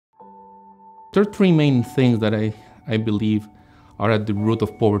There are three main things that I believe are at the root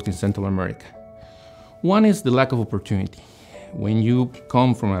of poverty in Central America. One is the lack of opportunity. When you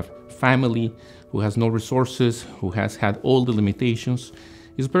come from a family who has no resources, who has had all the limitations,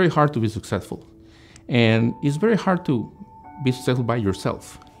 it's very hard to be successful. And it's very hard to be successful by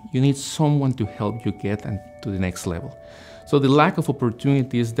yourself. You need someone to help you get to the next level. So the lack of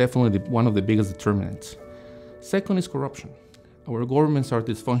opportunity is definitely one of the biggest determinants. Second is corruption. Our governments are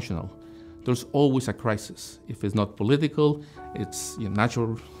dysfunctional. There's always a crisis. If it's not political, it's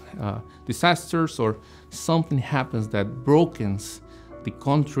natural disasters, or something happens that brokens the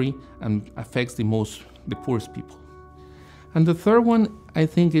country and affects the poorest people. And the third one, I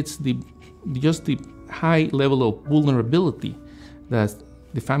think it's just the high level of vulnerability that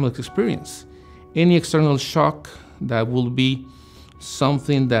the families experience. Any external shock that will be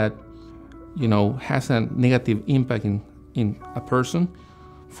something that has a negative impact in a person,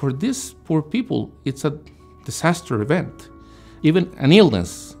 for these poor people, it's a disaster event. Even an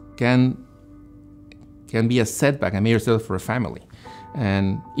illness can be a setback, a major setback for a family.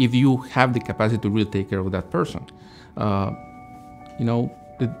 And if you have the capacity to really take care of that person, the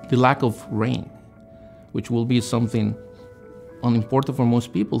lack of rain, which will be something unimportant for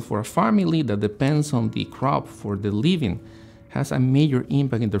most people, for a family that depends on the crop for the living, has a major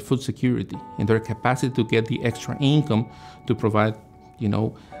impact in their food security, in their capacity to get the extra income to provide,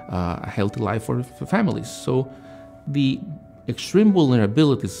 a healthy life for families. So the extreme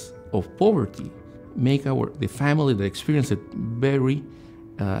vulnerabilities of poverty make the family that experience it very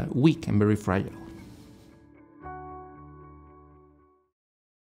weak and very fragile.